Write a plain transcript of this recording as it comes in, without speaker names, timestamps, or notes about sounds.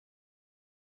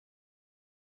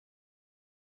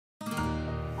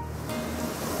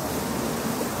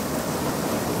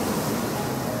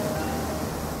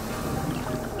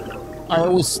I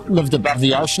always lived above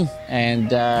the ocean,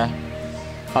 and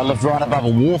I lived right above a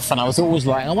wharf, and I was always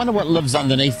like, I wonder what lives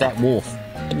underneath that wharf.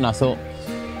 And I thought,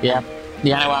 yeah,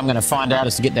 the only way I'm going to find out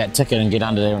is to get that ticket and get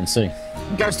under there and see.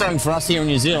 Ghost diving for us here in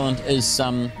New Zealand is,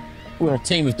 we're a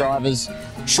team of divers,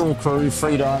 shore crew,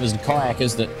 free divers and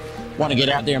kayakers that want to get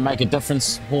out there and make a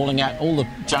difference, hauling out all the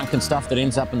junk and stuff that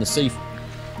ends up in the sea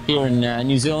here in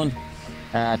New Zealand.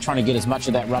 Trying to get as much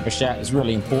of that rubbish out is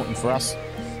really important for us,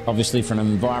 obviously from an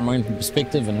environmental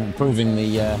perspective and improving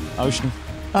the ocean.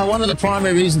 One of the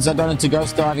primary reasons I got into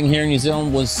ghost diving here in New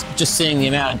Zealand was just seeing the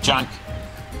amount of junk.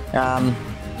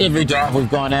 Every dive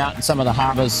we've gone out in some of the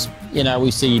harbours, you know,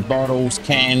 we see bottles,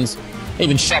 cans,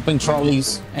 even shopping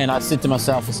trolleys, and I said to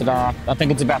myself, I said, I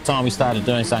think it's about time we started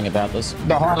doing something about this.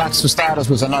 The Hilux, for starters,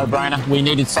 was a no-brainer. We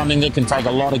needed something that can take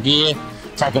a lot of gear,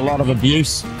 take a lot of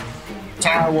abuse.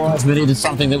 Tyre-wise, we needed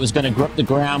something that was going to grip the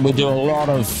ground. We do a lot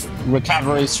of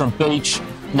recoveries from beach,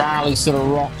 gnarly sort of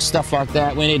rocks, stuff like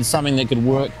that. We needed something that could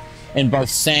work in both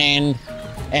sand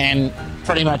and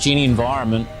pretty much any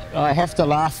environment. I have to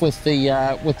laugh with the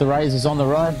Razrs on the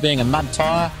road, being a mud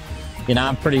tyre. You know,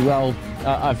 I'm pretty well,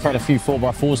 I've had a few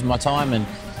 4x4s in my time, and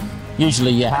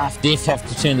usually you're half deaf, have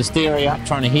to turn the stereo up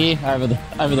trying to hear over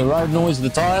the road noise of the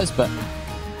tyres, but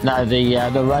no, the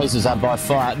Razrs are by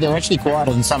far, they're actually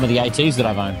quieter than some of the ATs that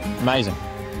I've owned. Amazing.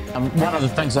 One of the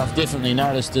things I've definitely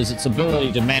noticed is its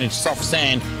ability to manage soft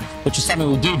sand, which is something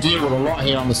we do deal with a lot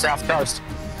here on the south coast,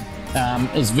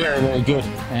 is very, very good.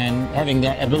 And having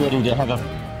that ability to have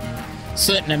a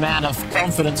certain amount of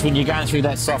confidence when you're going through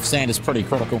that soft sand is pretty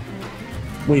critical.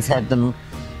 We've had them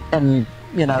in,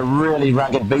 you know, really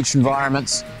rugged beach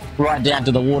environments, right down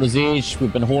to the water's edge.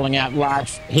 We've been hauling out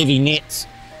large, heavy nets,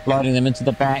 loading them into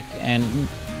the back, and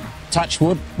touch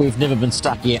wood, we've never been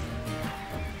stuck yet.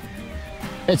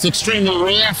 It's extremely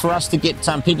rare for us to get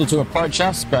people to approach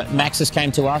us, but Maxxis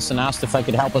came to us and asked if they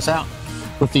could help us out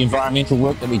with the environmental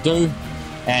work that we do,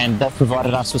 and they've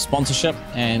provided us with sponsorship,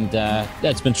 and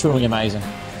that's been truly amazing.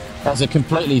 As a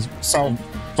completely sole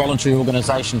voluntary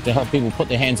organisation, to have people put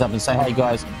their hands up and say, hey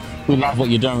guys, we love what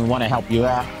you're doing, we want to help you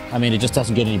out, I mean, it just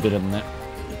doesn't get any better than that.